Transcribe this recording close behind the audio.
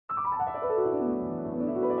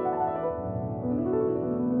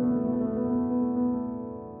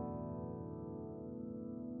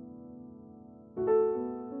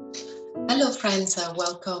Hello friends,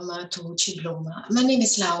 welcome to Qigong. My name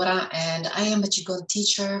is Laura and I am a Qigong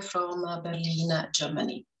teacher from Berlin,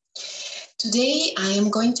 Germany. Today I am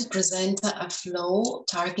going to present a flow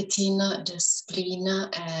targeting the spleen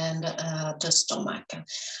and the stomach.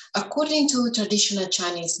 According to traditional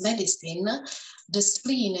Chinese medicine, the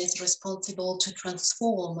spleen is responsible to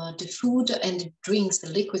transform the food and the drinks, the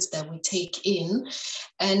liquids that we take in,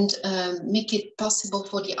 and make it possible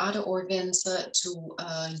for the other organs to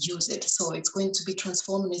use it. So it's going to be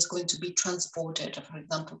transformed and it's going to be transported, for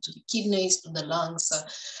example, to the kidneys, to the lungs,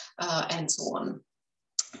 and so on.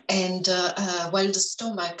 And while the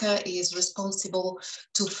stomach is responsible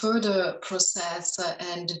to further process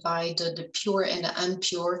and divide the pure and the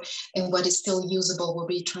impure, and what is still usable will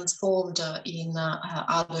be transformed in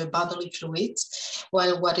other bodily fluids,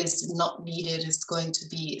 while what is not needed is going to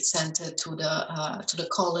be sent to the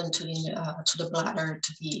colon, to the bladder,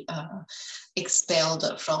 to be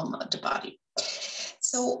expelled from the body.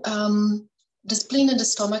 So the spleen and the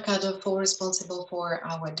stomach are therefore responsible for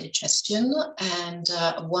our digestion, and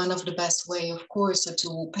one of the best way, of course,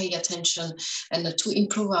 to pay attention and to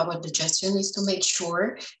improve our digestion is to make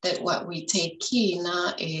sure that what we take in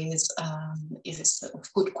is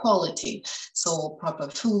of good quality, so proper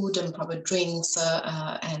food and proper drinks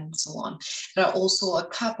and so on. There are also a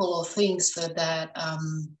couple of things that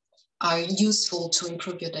are useful to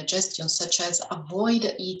improve your digestion, such as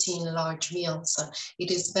avoid eating large meals. It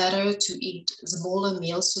is better to eat smaller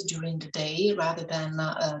meals during the day rather than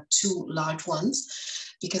two large ones,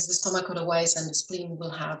 because the stomach otherwise and the spleen will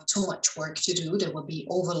have too much work to do. They will be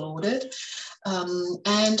overloaded.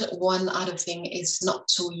 And one other thing is not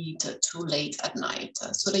to eat too late at night,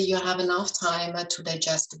 so that you have enough time to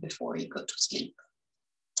digest before you go to sleep.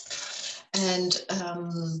 And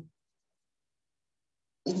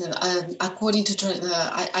according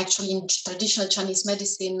to actually in traditional Chinese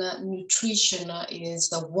medicine, nutrition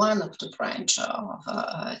is one of the branch of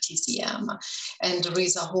TCM, and there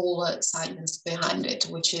is a whole science behind it,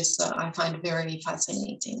 which is I find very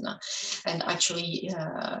fascinating. And actually,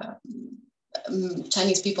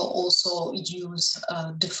 Chinese people also use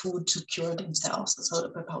the food to cure themselves. So they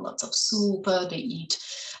prepare lots of soup, they eat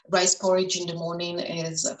rice porridge in the morning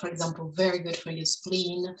is, for example, very good for your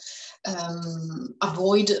spleen.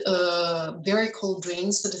 Avoid very cold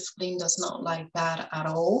drinks. The spleen does not like that at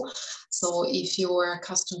all. So if you're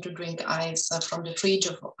accustomed to drink ice from the fridge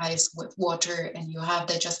or ice with water and you have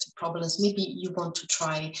digestive problems, maybe you want to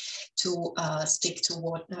try to stick to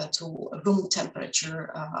water, to room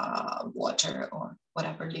temperature water or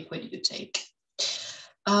whatever liquid you take.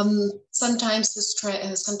 Sometimes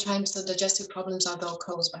the digestive problems are though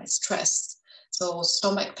caused by stress. So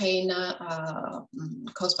stomach pain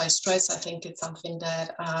caused by stress, I think it's something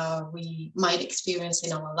that we might experience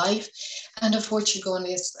in our life. And therefore Qigong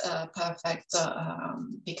is perfect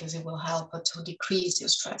because it will help to decrease your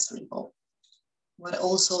stress level. What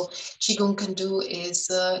also Qigong can do is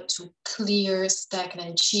to clear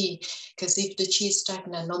stagnant Qi, because if the Qi is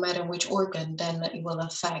stagnant, no matter which organ, then it will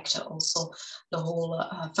affect also the whole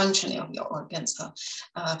functioning of your organs.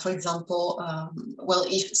 For example, well,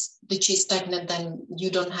 if the Qi is stagnant, then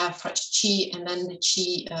you don't have fresh Qi, and then the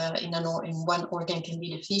Qi in one organ can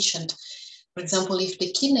be deficient. For example, if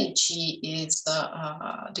the kidney Qi is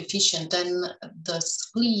deficient, then the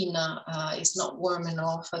spleen is not warm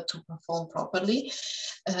enough to perform properly.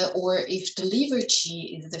 Or if the liver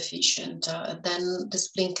Qi is deficient, then the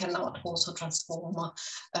spleen cannot also transform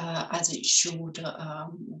as it should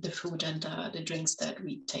the food and the drinks that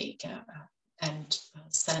we take and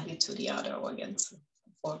send it to the other organs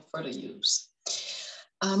for further use.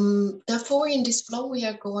 Therefore, in this flow, we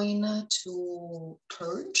are going to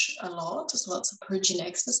purge a lot. There's lots of purging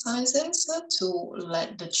exercises to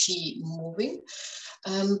let the Qi moving.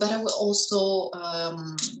 But I will also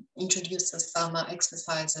introduce some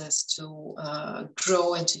exercises to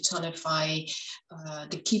grow and to tonify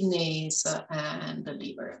the kidneys and the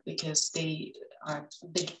liver, because they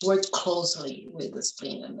work closely with the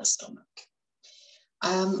spleen and the stomach.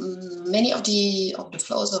 Many of the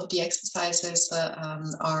flows of the exercises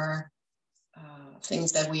are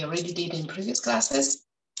things that we already did in previous classes,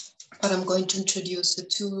 but I'm going to introduce the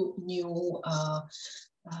two new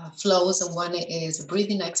flows, and one is a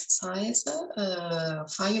breathing exercise,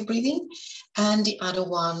 fire breathing, and the other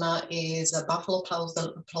one is a buffalo plows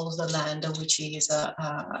the land, which is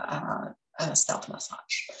a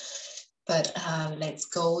self-massage. But let's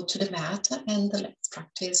go to the mat and let's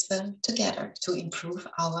practice together to improve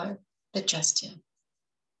our digestion.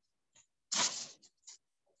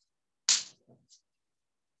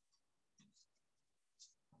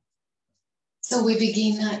 So we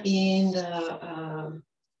begin in the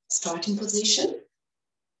starting position.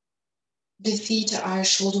 The feet are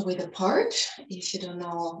shoulder width apart. If you don't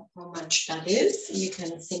know how much that is, you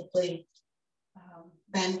can simply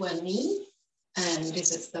bend one knee, and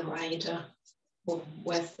this is the right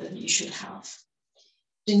width that you should have.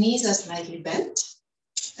 The knees are slightly bent,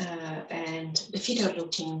 and the feet are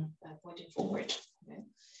looking backward and forward. Okay?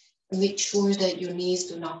 Make sure that your knees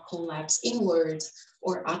do not collapse inwards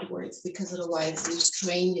or outwards, because otherwise you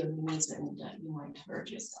strain your knees and you might hurt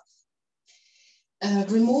yourself.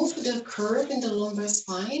 Remove the curve in the lumbar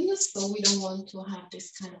spine, so we don't want to have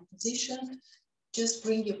this kind of position. Just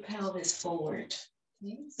bring your pelvis forward,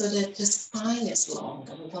 okay? So that the spine is long.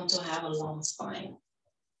 We want to have a long spine.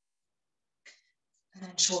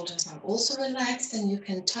 And shoulders are also relaxed, and you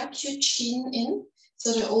can tuck your chin in,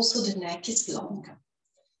 so that also the neck is long.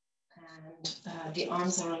 And the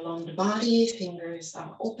arms are along the body, fingers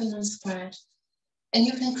are open and spread. And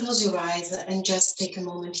you can close your eyes and just take a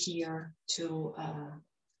moment here to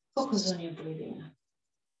focus on your breathing.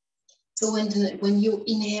 So when you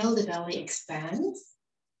inhale, the belly expands,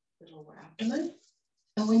 the lower abdomen.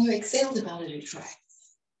 And when you exhale, the belly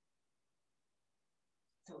retracts.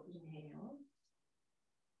 So inhale,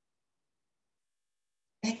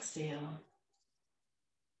 exhale,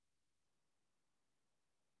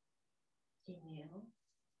 inhale,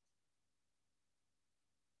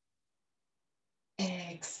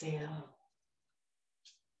 exhale.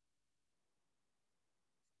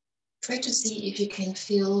 Try to see if you can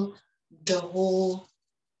feel the whole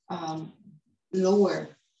lower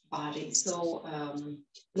body, so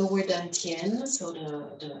lower dantian, so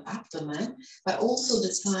the abdomen, but also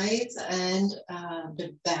the sides and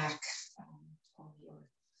the back of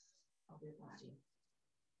your body.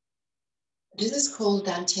 This is called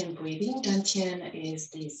dantian breathing. Dantian is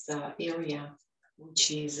this area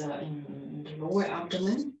which is in the lower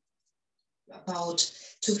abdomen, about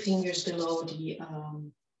 2 fingers below the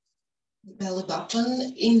belly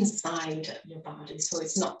button, inside your body, so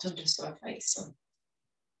it's not on the surface. So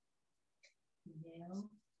inhale,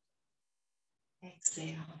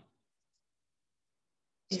 exhale.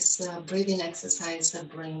 This breathing exercise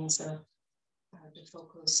brings the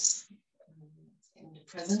focus in the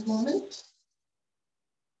present moment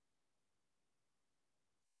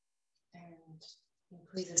and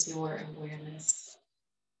increases your awareness.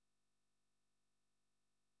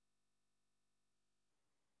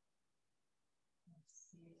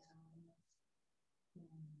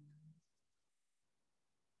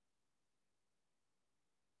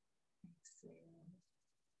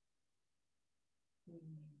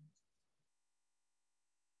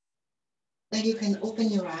 Now you can open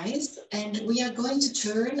your eyes, and we are going to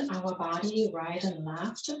turn our body right and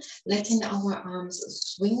left, letting our arms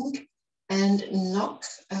swing and knock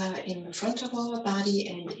in the front of our body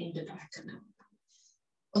and in the back of our body.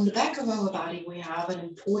 On the back of our body, we have an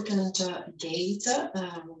important gate,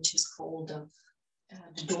 which is called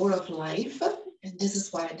the door of life. And this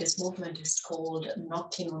is why this movement is called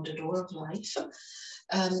knocking on the door of life.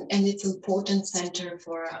 And it's an important center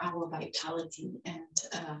for our vitality. And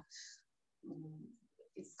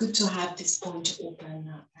it's good to have this point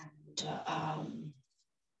open and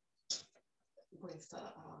with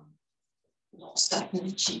not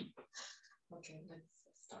stagnant chi. Okay, let's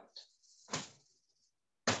start.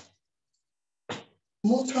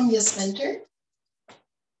 Move from your center.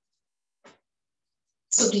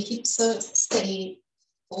 So the hips stay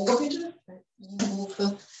forward. Move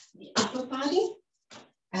the upper body,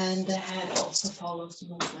 and the head also follows the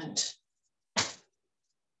movement.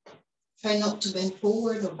 Try not to bend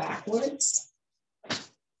forward or backwards.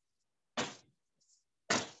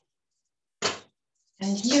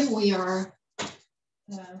 And here we are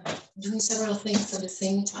doing several things at the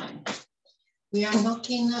same time. We are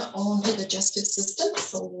knocking on the digestive system,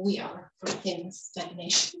 so we are breaking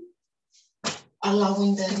stagnation,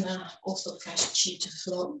 allowing then also fresh chi to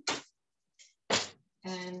flow.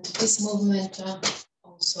 And this movement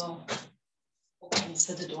also opens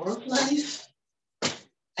the door of life.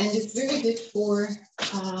 And it's very good for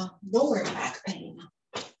lower back pain.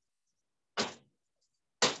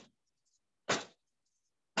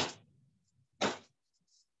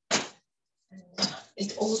 And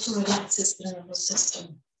it also relaxes the nervous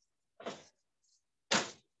system.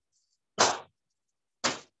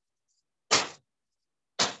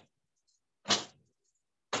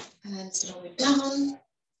 And slow it down.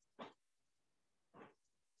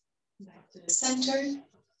 Back to the center.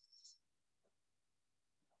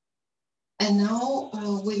 And now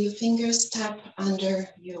with your fingers tap under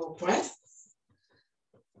your breasts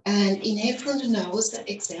and inhale from the nose,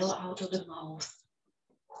 exhale out of the mouth.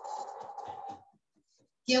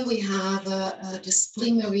 Here we have the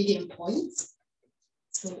spleen meridian points.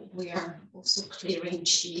 So we are also clearing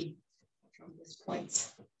chi from this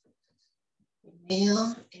point.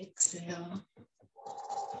 Inhale, exhale.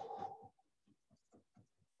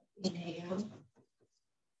 Inhale,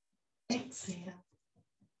 exhale.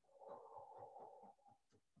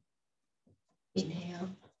 Inhale.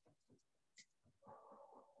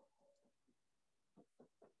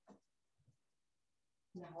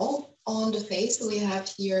 Now, on the face, we have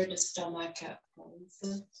here the stomach points,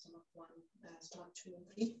 stomach 1, stomach 2, and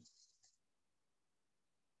 3.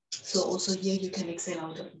 So also here you can exhale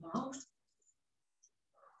out of the mouth.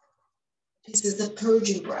 This is the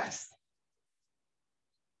purging breath.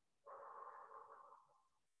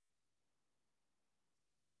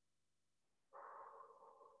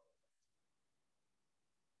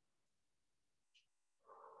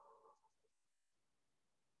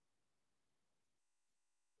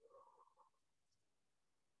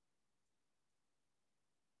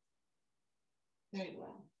 Very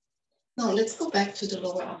well. Now let's go back to the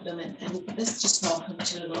lower abdomen and let's just welcome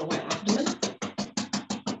to the lower abdomen.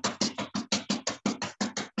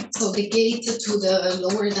 So the gate to the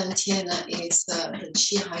lower dantian is the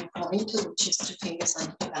chi high point, which is 2 fingers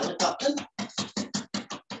under the belly button.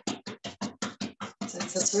 So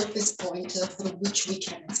it's a surface point through which we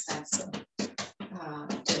can access the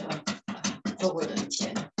lower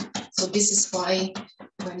dantian. So this is why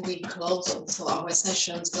when we close also our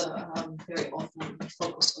sessions, very often we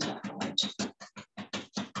focus on that point.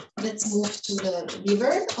 Let's move to the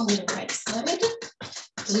liver on the right side.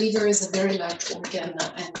 The liver is a very large organ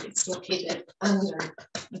and it's located under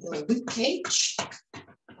the rib cage.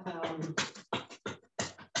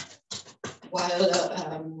 While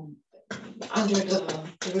under the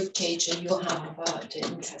rib cage you have the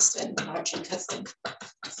intestine, large intestine.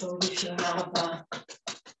 So if you have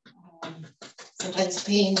sometimes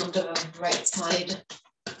pain on the right side,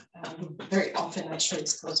 very often actually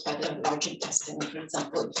it's caused by the large intestine, for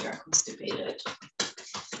example, if you're constipated.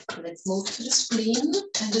 Let's move to the spleen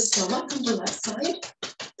and the stomach on the left side.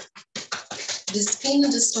 The spleen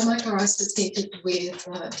and the stomach are associated with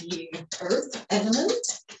the earth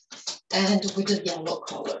element and with the yellow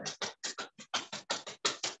color.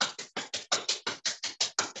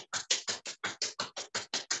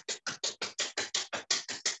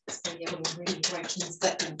 So yeah, we're really working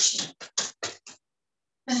that tension.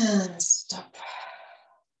 And stop.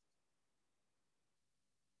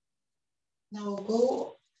 Now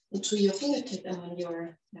go to your fingertip and on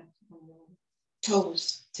your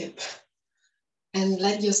toes tip and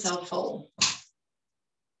let yourself fall.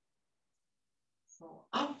 So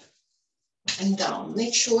up and down.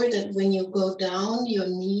 Make sure that when you go down, your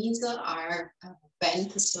knees are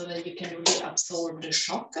bent so that you can really absorb the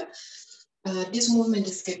shock. This movement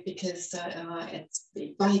is good because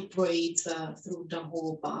it vibrates through the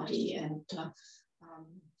whole body and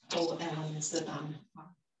all elements that are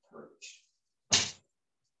purged.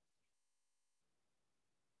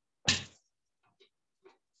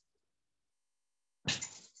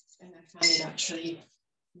 And I find it actually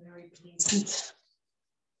very pleasant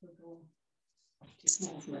to do this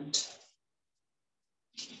movement.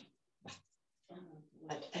 And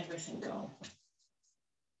let everything go.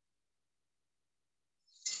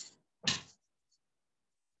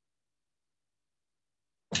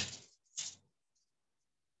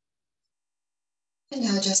 And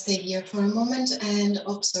now just stay here for a moment and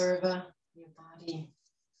observe your body.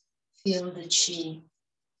 Feel the chi.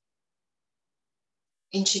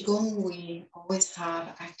 In Qigong, we always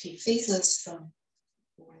have active phases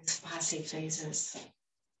with passive phases.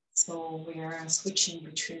 So we are switching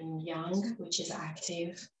between yang, which is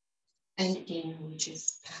active, and yin, which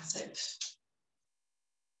is passive.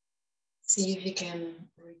 See if you can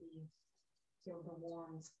really feel the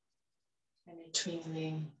warmth and it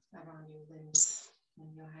tingling around your limbs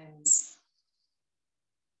and your hands.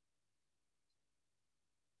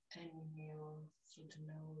 Inhale through the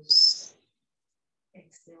nose.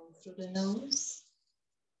 Exhale through the nose.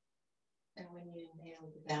 And when you inhale,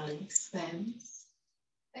 the belly expands.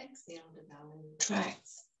 Exhale, the belly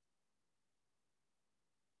retracts.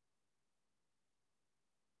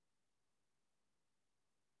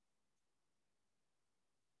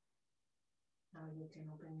 Now you can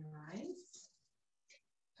open your eyes.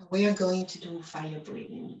 We are going to do fire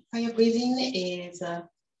breathing. Fire breathing is a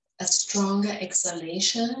strong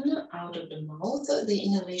exhalation out of the mouth. The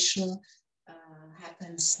inhalation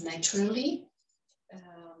happens naturally.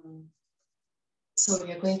 So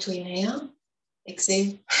we are going to inhale,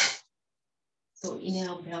 exhale. So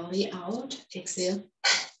inhale, belly out, exhale,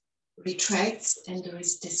 retracts, and there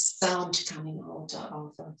is this sound coming out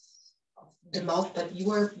of the mouth, but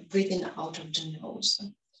you are breathing out of the nose.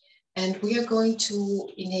 And we are going to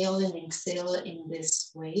inhale and exhale in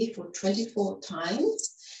this way for 24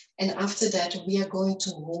 times. And after that, we are going to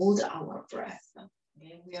hold our breath.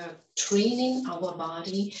 Okay? We are training our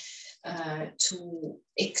body to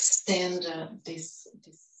extend this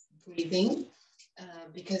breathing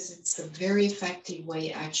because it's a very effective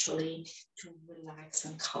way actually to relax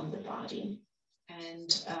and calm the body.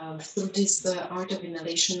 And through this art of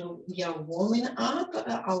inhalation, we are warming up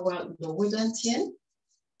our lower dantian.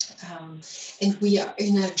 And we are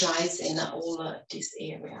energizing all this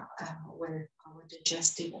area where our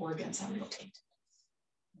digestive organs are located.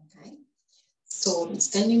 Okay. So in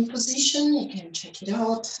standing position, you can check it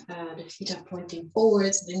out. The feet are pointing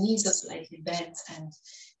forwards, the knees are slightly bent and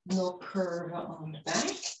no curve on the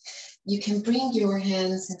back. You can bring your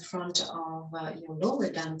hands in front of your lower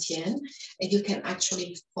dantian, and you can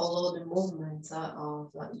actually follow the movement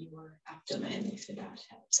of your abdomen if that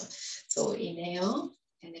helps. So inhale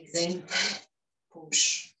and exhale,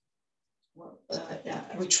 push. Well,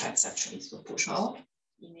 retracts actually, so push out.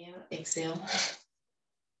 Inhale, exhale.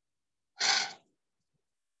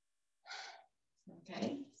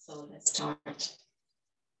 Okay, so let's start.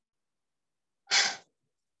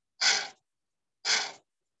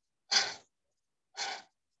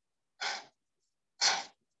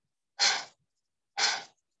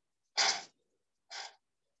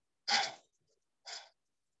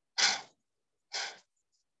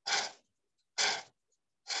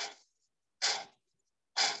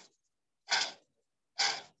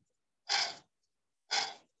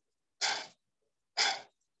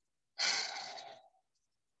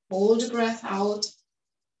 Hold the breath out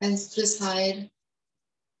and to the side.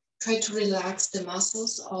 Try to relax the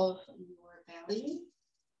muscles of your belly,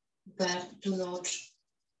 but do not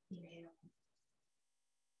inhale.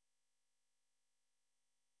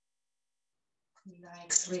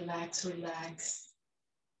 Relax, relax, relax.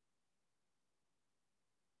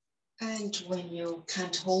 And when you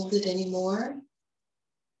can't hold it anymore,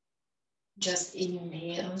 just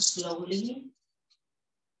inhale slowly.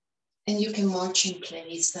 And you can march in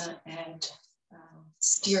place and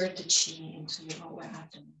steer the chi into your lower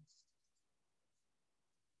abdomen.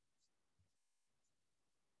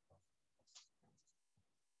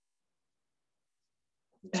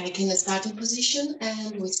 Back in the starting position,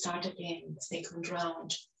 and we start again, second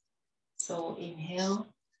round. So inhale,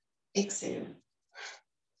 exhale.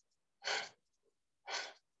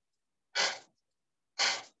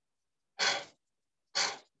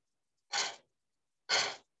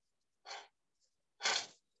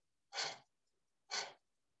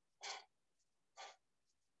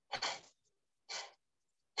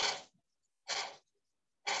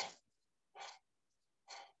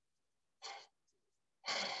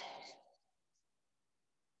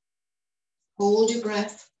 Hold your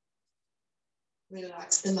breath,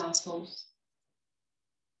 relax the muscles.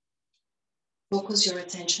 Focus your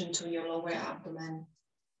attention to your lower abdomen.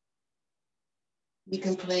 You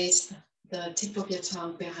can place the tip of your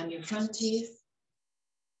tongue behind your front teeth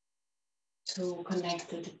to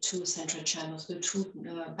connect the two central channels, the two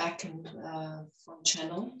back and front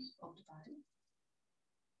channels of the body.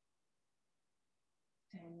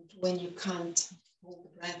 And when you can't hold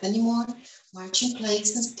the breath anymore, march in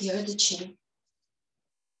place and steer the chin.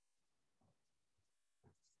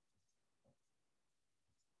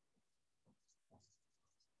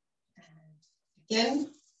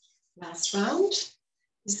 Again, last round.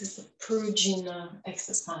 This is a purging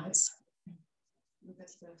exercise, in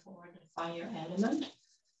particular for the fire element.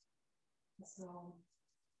 So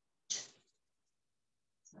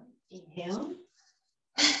inhale.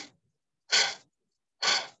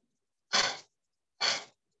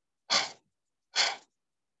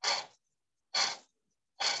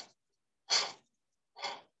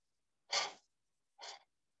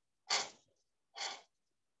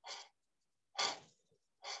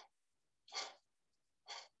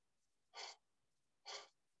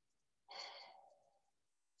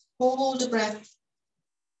 Hold the breath,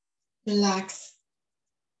 relax,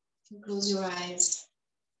 close your eyes,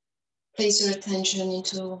 place your attention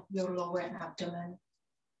into your lower abdomen.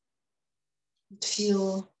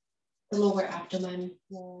 Feel the lower abdomen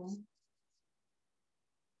warm,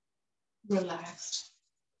 relaxed.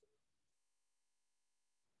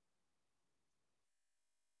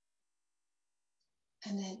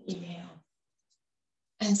 And then inhale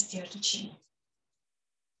and steer the chin.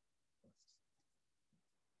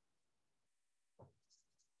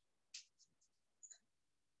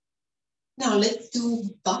 Now let's do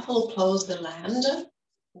buffalo pose the land.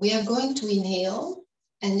 We are going to inhale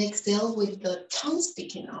And exhale with the tongue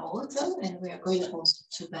sticking out. And we are going also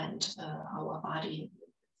to bend our body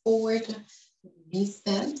forward, knees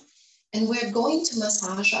bent. And we're going to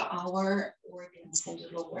massage our organs in the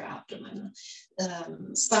lower abdomen,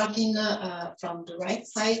 starting from the right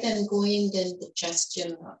side and going then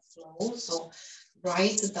digestion flow. So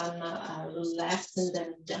right, then left, and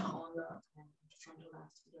then down from the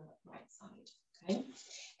left to the right side. Okay,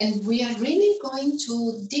 and we are really going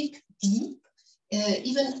to dig deep,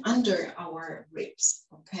 even under our ribs.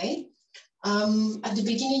 Okay. At the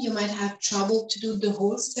beginning, you might have trouble to do the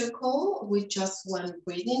whole circle with just one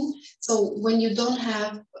breathing. So when you don't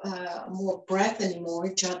have more breath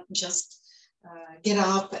anymore, just get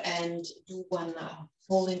up and do one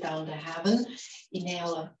falling down the heaven.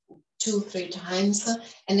 Inhale 2-3 times,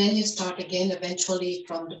 and then you start again eventually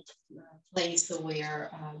from the place where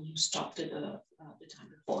you stopped the time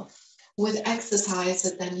before. With exercise,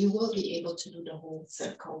 then you will be able to do the whole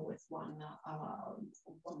circle with one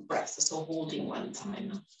breath, so holding one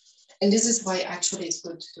time. And this is why actually it's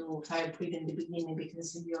good to do fire breathe in the beginning,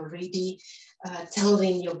 because you're already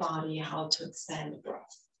telling your body how to extend the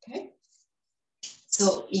breath. Okay.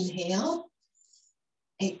 So inhale,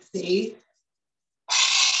 exhale.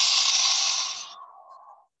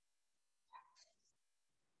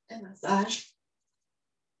 And massage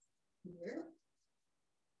here.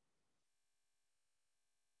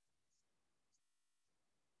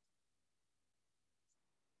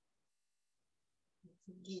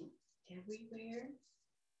 Begin everywhere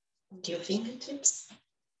with your fingertips.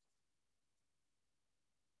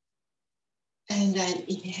 And then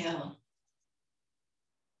inhale.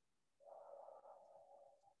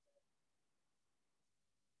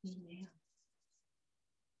 Inhale.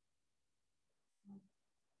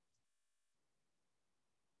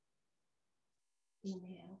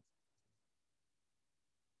 Inhale.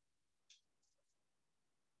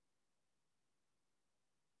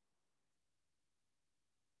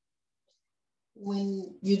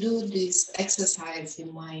 When you do this exercise,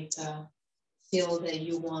 you might feel that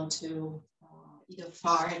you want to either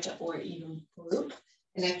fart or even poop.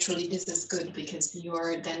 And actually, this is good because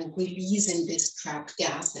you're then releasing these trapped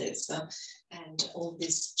gases and all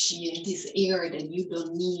this chi and this air that you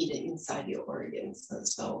don't need inside your organs.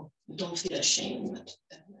 So don't feel ashamed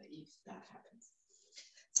if that happens.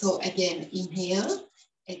 So again, inhale,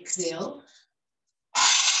 exhale.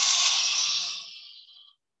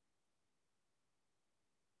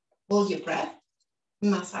 Hold your breath,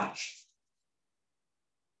 massage.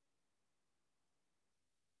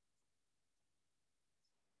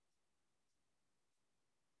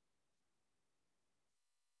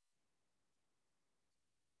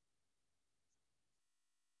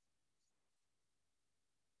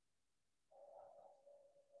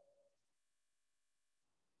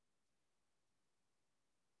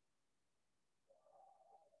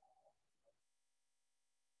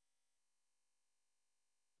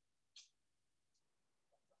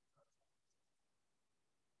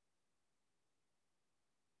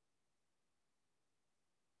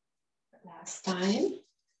 Last time,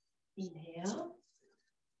 inhale,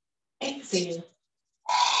 exhale.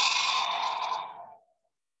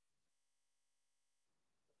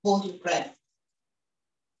 Hold your breath.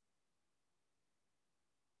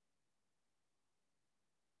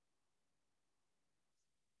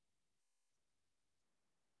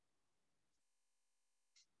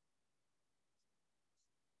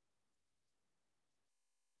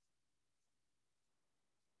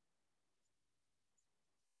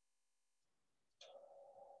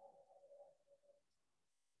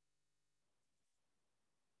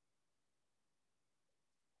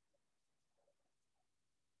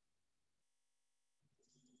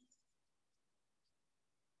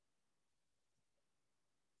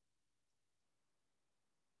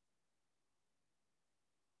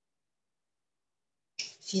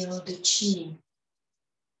 Feel the chi.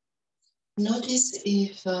 Notice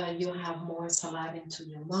if you have more saliva into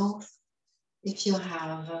your mouth. If you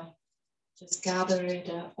have, just gather it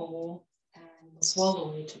all and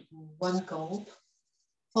swallow it in one gulp.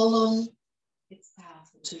 Follow its path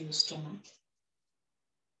to your stomach.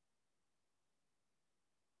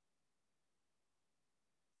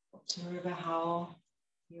 Observe how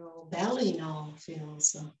your belly now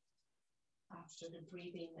feels after the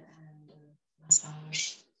breathing and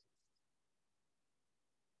massage.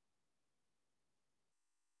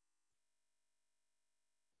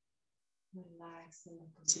 Relax in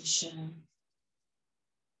the position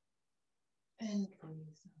and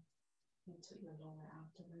breathe into your lower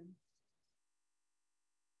abdomen.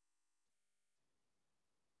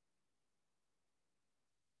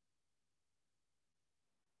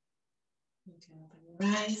 can open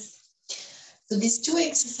your eyes. So these two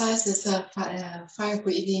exercises, fire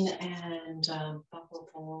breathing and bubble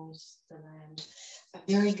pose, the land, are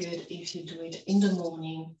very good if you do it in the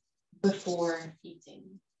morning before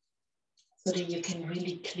eating, so that you can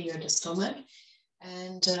really clear the stomach.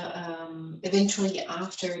 And eventually,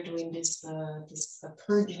 after doing this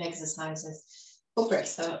purging exercises, for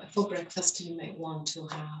breakfast, you may want to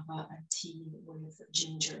have a tea with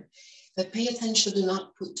ginger. But pay attention, do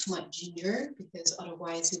not put too much ginger, because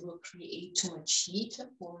otherwise it will create too much heat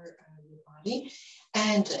for your body.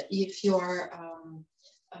 And if you're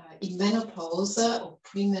in menopause or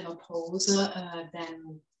premenopause,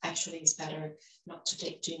 then actually it's better not to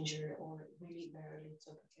take ginger, or really very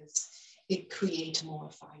little, because it creates more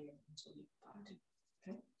fire into your body.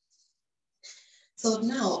 Okay? So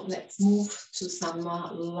now let's move to some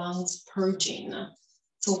lungs purging.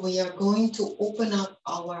 So we are going to open up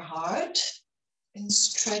our heart and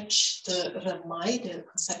stretch the ramai, the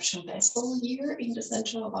conception vessel here in the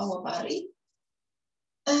center of our body.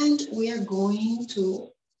 And we are going to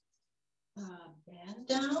bend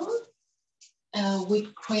down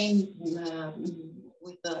with crane,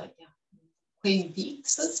 crane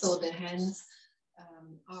beaks. So the hands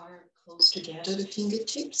are close together, the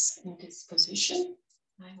fingertips in this position.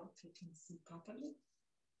 I hope you can see properly.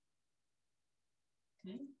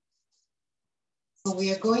 Okay. So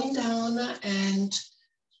we are going down and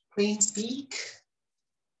crane's beak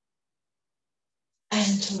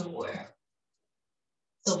and lower.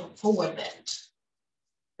 So forward bend.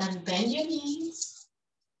 Then bend your knees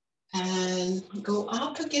and go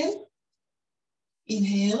up again.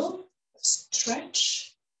 Inhale, stretch.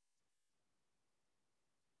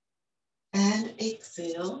 And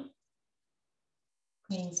exhale,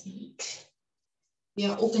 crane's beak. We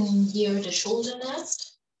are opening here the shoulder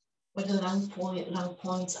nest, where the lung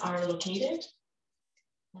points are located.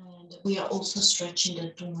 And we are also stretching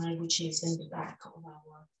the abdominal, which is in the back of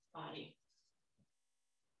our body.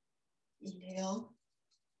 Inhale,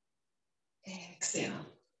 exhale.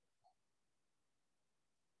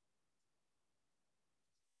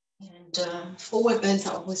 And forward bends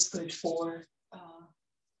are always good for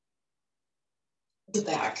the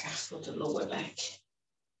back, for the lower back.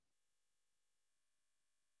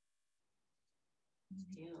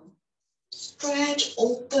 Inhale, stretch,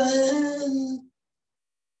 open,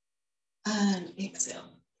 and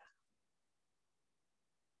exhale.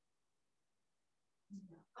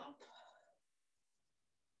 Up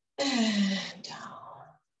and down.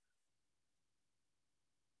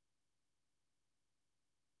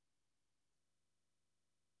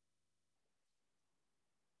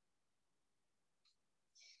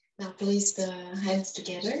 Now place the hands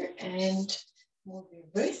together and move your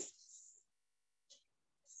wrists.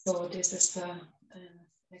 So this is an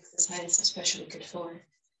exercise especially good for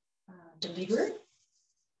the liver.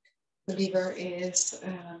 The liver is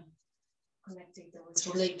connected, it's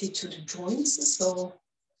related to the joints. So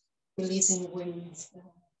releasing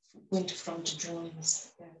wind from the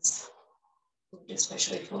joints is good,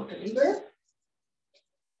 especially for the liver.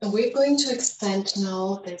 And we're going to extend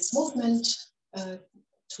now this movement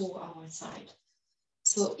to our side.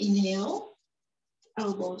 So inhale,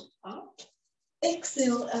 elbows up.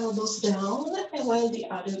 Exhale, elbows down, and while the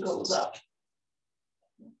other goes up.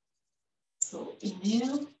 So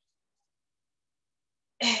inhale,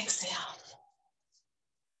 exhale.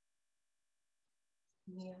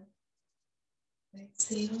 Inhale,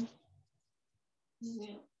 exhale,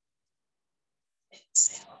 inhale,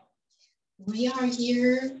 exhale. We are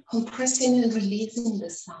here compressing and releasing the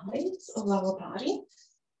sides of our body.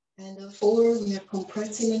 And therefore, we are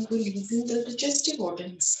compressing and releasing the digestive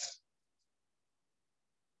organs.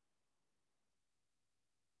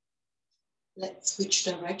 Let's switch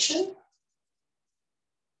direction.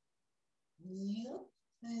 Inhale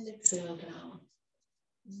and exhale down.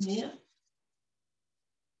 Inhale.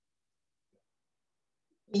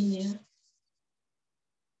 Inhale.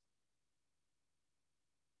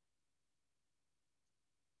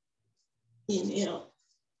 Inhale.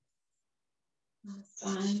 Last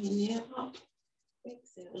time, inhale up.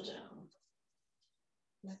 Exhale down.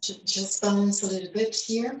 Let's just balance a little bit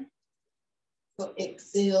here. So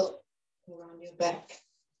exhale around your back.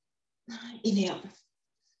 Inhale.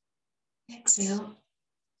 Exhale.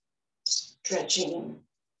 Stretching.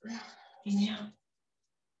 Inhale.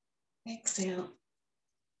 Exhale.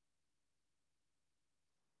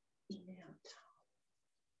 Inhale down.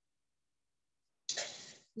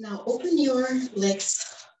 Now open your legs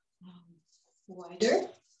wider.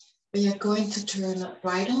 We are going to turn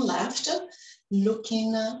right and left,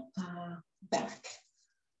 looking back.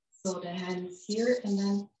 So the hands here, and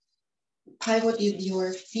then pivot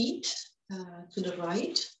your feet to the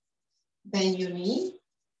right, bend your knee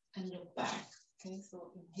and look back. Okay,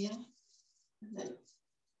 so inhale, and then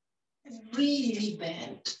really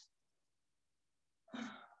bend.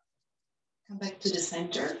 Come back to the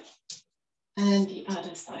center and the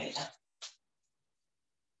other side.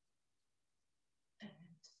 And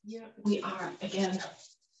here we are again,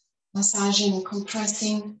 massaging,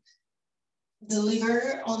 compressing the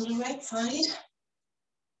liver on the right side,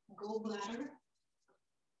 gallbladder,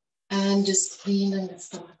 and the spleen and the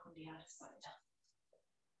stomach on the other side.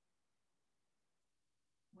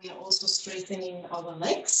 We are also strengthening our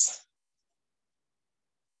legs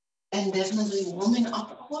and definitely warming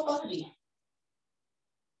up our body.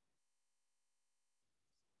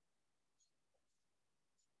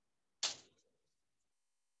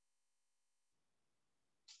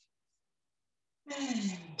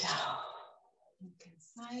 And down, look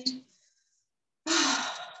inside.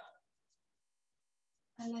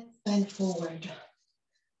 And let's bend forward to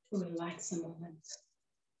relax a moment.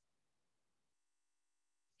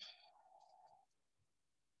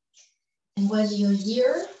 And while you're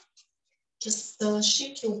here, just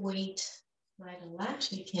shift your weight right and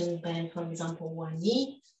left. You can bend, for example, one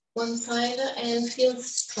knee, one side, and feel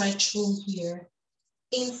stretching here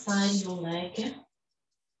inside your leg,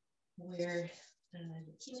 where the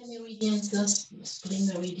kidney meridians, the spleen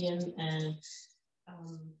meridian, and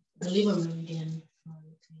the liver meridian are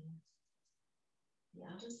between the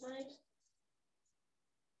other side.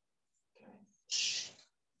 Stretch.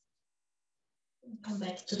 Come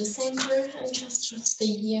back to the center and just stay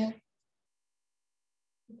here.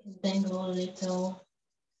 You can dangle a little,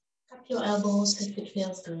 tap your elbows if it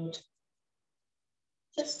feels good.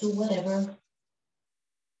 Just do whatever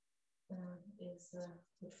is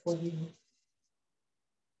good for you.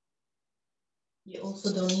 You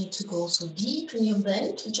also don't need to go so deep in your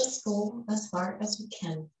bend, just go as far as you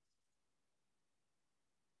can.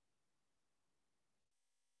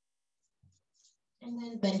 And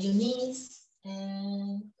then bend your knees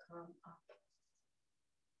and come up.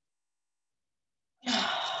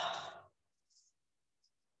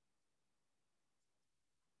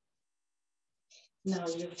 Now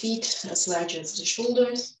your feet as large as the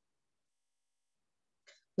shoulders.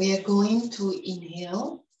 We are going to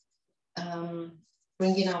inhale,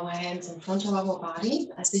 bringing our hands in front of our body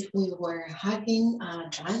as if we were hugging a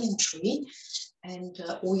giant tree. And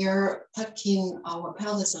we are tucking our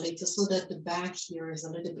pelvis a little so that the back here is a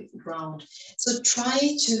little bit round. So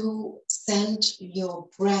try to send your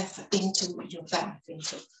breath into your back,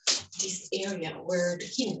 into this area where the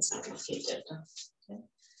kidneys are located. Okay.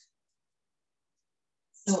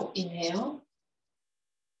 So inhale,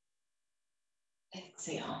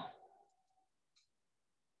 exhale.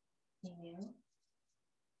 Inhale,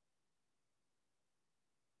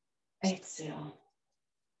 exhale.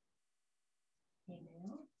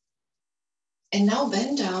 Inhale. And now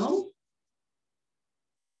bend down,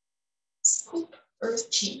 scoop earth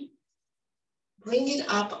chi, bring it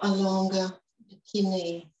up along the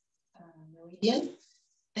kidney meridian,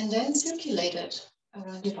 and then circulate it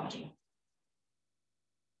around your body.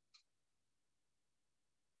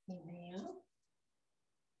 Inhale,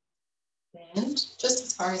 bend just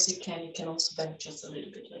as far as you can. You can also bend just a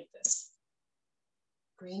little bit like this.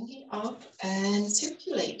 Bring it up and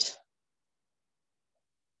circulate.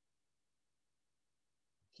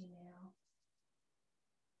 Inhale,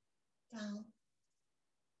 down.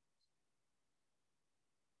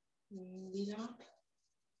 Bring it up,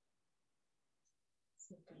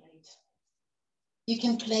 circulate. You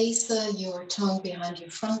can place your tongue behind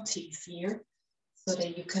your front teeth here so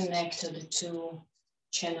that you connect the two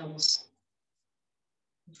channels,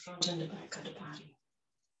 the front and the back of the body.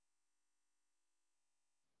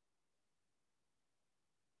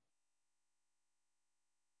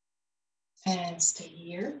 And stay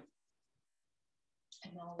here.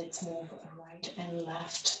 And now let's move right and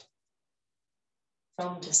left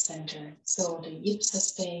from the center. So the hips are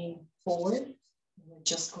staying forward. We're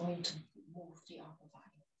just going to move the upper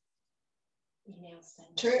body. Inhale,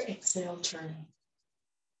 center, exhale, turn.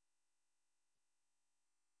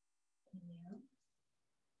 Inhale,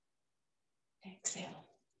 exhale.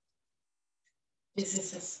 This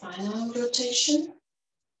is a spinal rotation.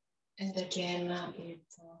 And again, it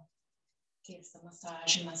gives the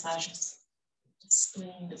massage, massages the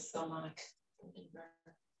spleen, the stomach, the liver.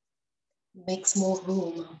 Makes more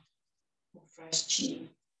room for fresh chi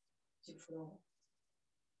to flow.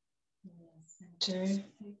 Center,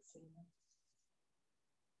 exhale.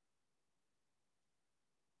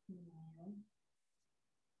 Inhale,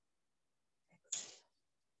 exhale.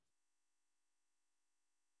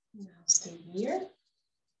 Now stay here.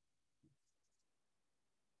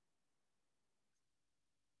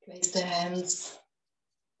 Place the hands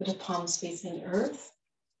with the palms facing earth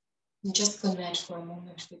and just connect for a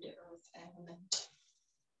moment with the earth element.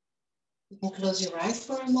 You can close your eyes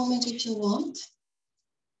for a moment if you want.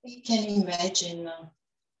 You can imagine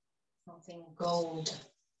something gold,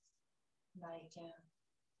 like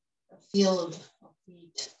a field of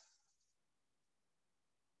wheat,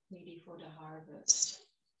 ready for the harvest.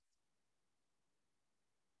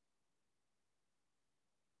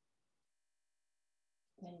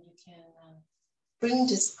 And you can bring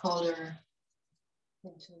this color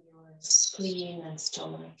into your spleen and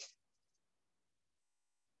stomach.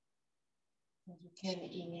 And you can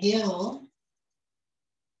inhale,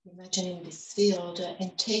 imagining this field,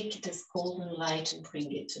 and take this golden light and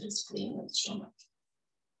bring it to the spleen and stomach.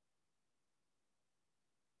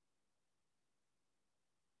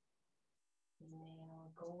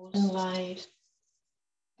 Inhale golden light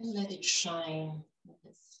and let it shine in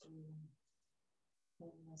the spleen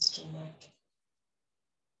and the stomach.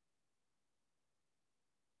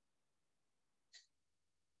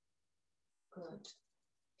 Good.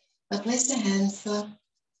 Now place the hands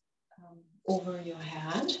over your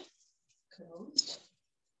head, closed.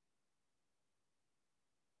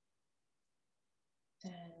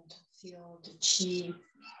 And feel the chi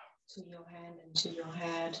to your hand and to your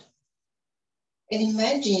head. And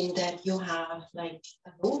imagine that you have like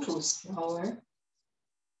a lotus flower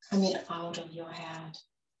coming out of your head.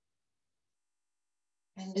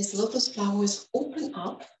 And this lotus flower is open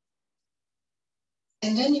up.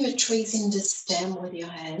 And then you're tracing the stem with your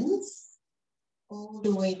hands all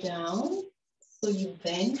the way down. So you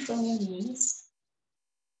bend from your knees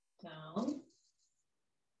down.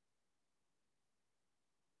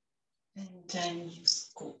 And then you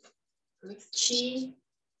scoop earth chi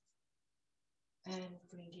and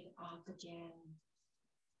bring it up again.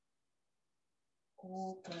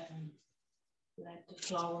 Open. Let the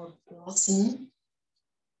flower blossom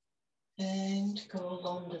and go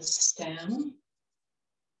along the stem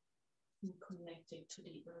and connect it to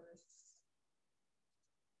the earth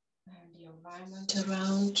and the environment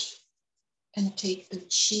around, and take the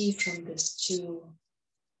chi from this too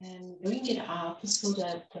and bring it up so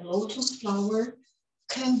that the lotus flower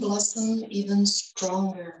can blossom even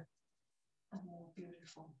stronger and more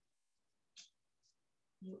beautiful.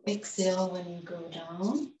 You exhale when you go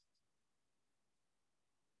down.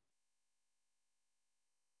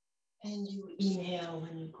 And you inhale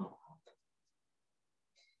when you go up.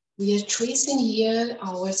 We are tracing here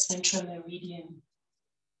our central meridian.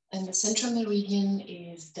 And the central meridian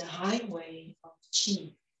is the highway of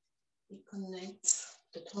chi. It connects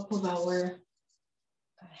the top of our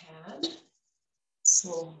head.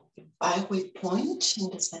 So the highway point in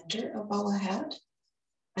the center of our head.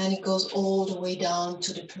 And it goes all the way down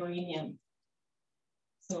to the perineum.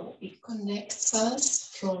 So it connects us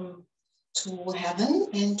to heaven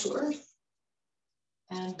and to earth.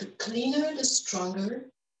 And the cleaner, the stronger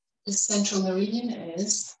the central meridian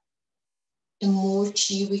is, the more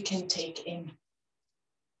chi we can take in.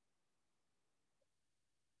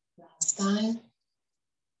 Last time.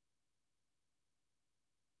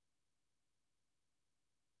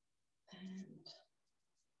 And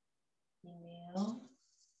inhale.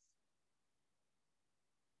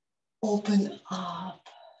 Open up.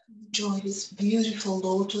 Enjoy this beautiful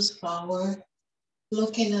lotus flower.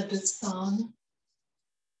 Looking at the sun.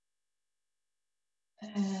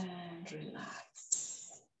 And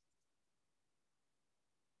relax.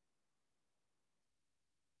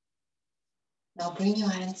 Now bring your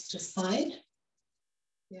hands to the side.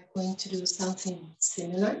 We are going to do something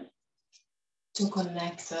similar to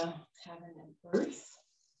connect the heaven and earth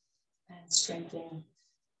and strengthen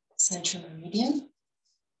the central meridian.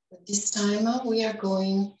 But this time we are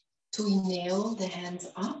going to inhale the hands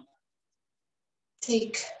up.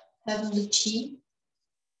 Take heavenly chi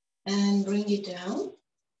and bring it down.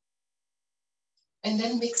 And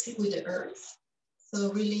then mix it with the earth.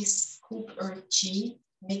 So really scoop earth chi,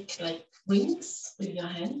 make like rings with your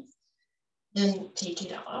hands. Then take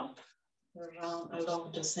it up around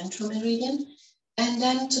along the central meridian. And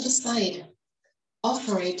then to the side,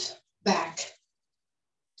 offer it back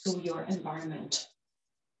to your environment.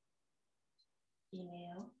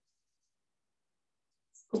 Inhale.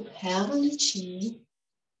 Scoop heavenly chi,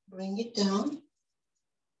 bring it down.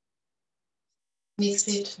 Mix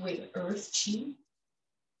it with earth chi.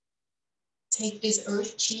 Take this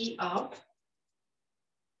earth chi up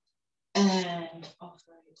and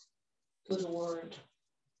offer it to the world.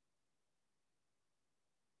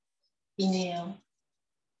 Inhale.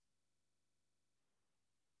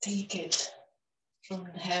 Take it from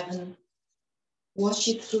heaven. Wash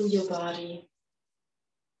it through your body.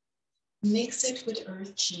 Mix it with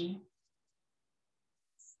earth chi.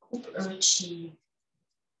 Scoop earth chi.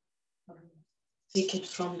 Take it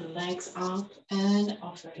from the legs up and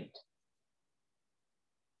offer it.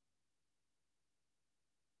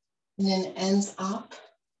 And then ends up.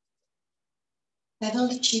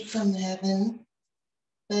 Heavenly chi from heaven.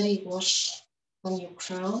 Belly wash on your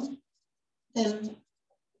crown. Then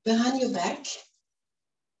behind your back.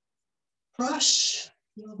 Brush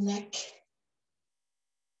your neck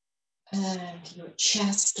and your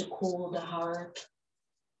chest to cool the heart.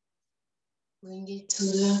 Bring it to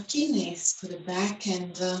the kidneys, to the back,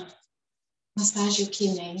 and massage your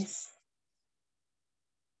kidneys.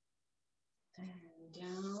 And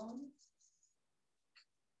down.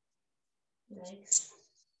 Legs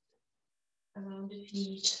around the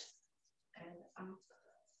feet and up.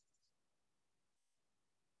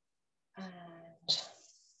 And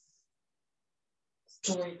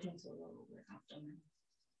store it into the lower abdomen.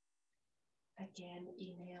 Again,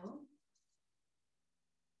 inhale.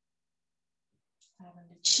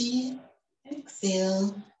 Heavenly chi.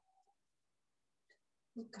 Exhale.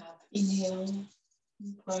 Look up. Inhale.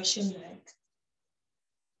 Brush your neck.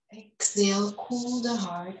 Exhale. Cool the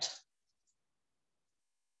heart.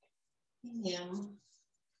 Inhale.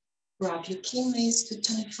 Rub your kidneys to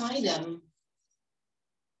tonify them.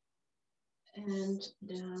 And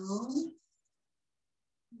down.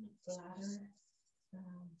 Bladder.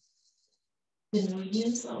 The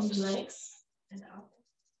meridians on the legs and up.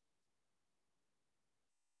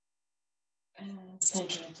 And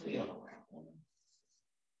center into your lower abdomen.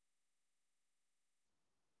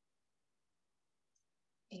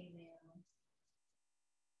 Inhale.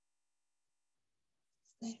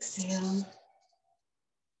 Exhale.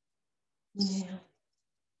 Inhale.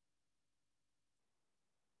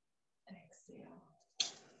 Exhale.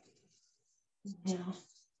 Inhale.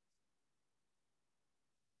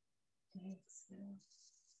 Exhale.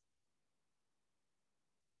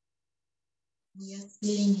 We are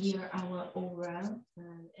feeling here our aura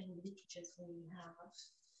and any leakages we have,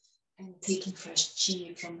 and taking fresh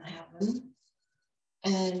chi from heaven,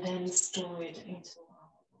 and then store it into our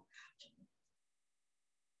abdomen.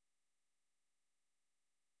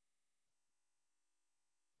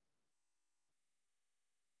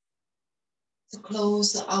 To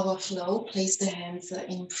close our flow, place the hands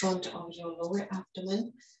in front of your lower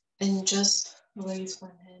abdomen and just raise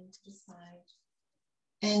one hand to the side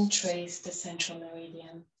and trace the central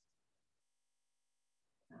meridian.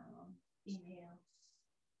 Inhale.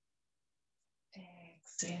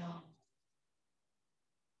 Exhale.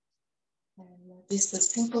 And this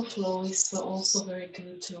simple flow is also very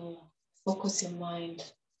good to focus your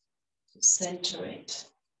mind, to center it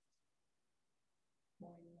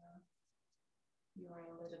when you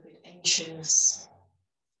are a little bit anxious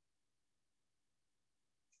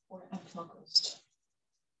or unfocused.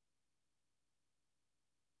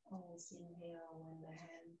 Always inhale when the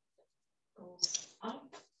hand goes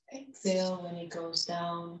up, exhale when it goes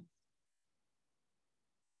down.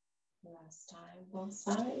 Last time, both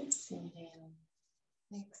sides. Inhale,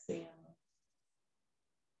 exhale,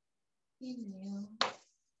 inhale,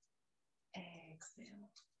 exhale.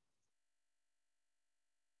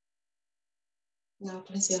 Now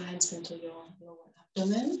place your hands into your lower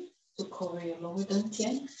abdomen to cover your lower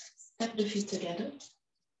dantian. Step the feet together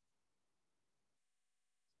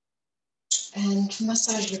and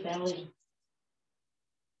massage the belly.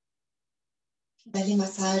 Belly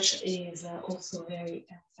massage is also very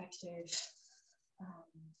effective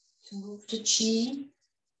to move the chi,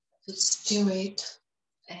 to stir it,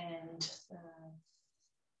 and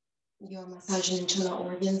you're massaging internal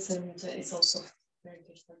organs, and it's also very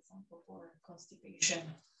good, for example, for constipation.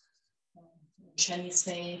 In Chinese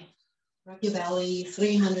say, rub your belly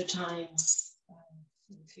 300 times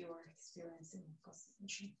if you are experiencing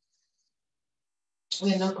constipation.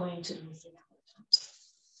 We're not going to do 300 times.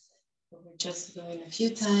 But we're just doing a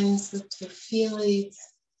few times to feel it,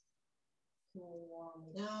 to warm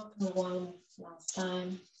it up, and one last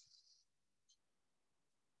time.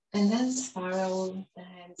 And then spiral the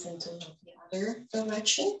hands into the other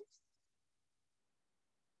direction.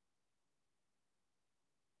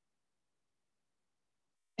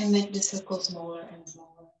 And make the circle smaller and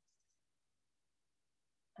smaller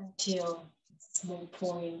until it's a small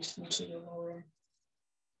point into your lower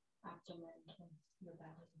abdomen and your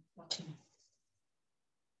belly button.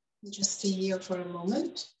 Just stay here for a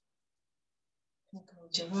moment. And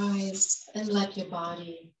close your eyes and let your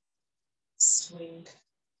body swing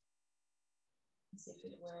as if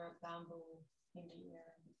it were a bamboo in the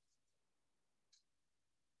air.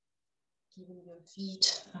 Giving your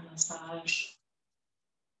feet a massage.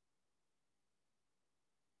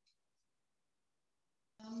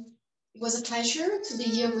 It was a pleasure to be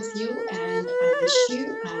here with you, and I wish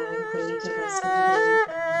you a great rest of the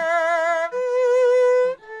day.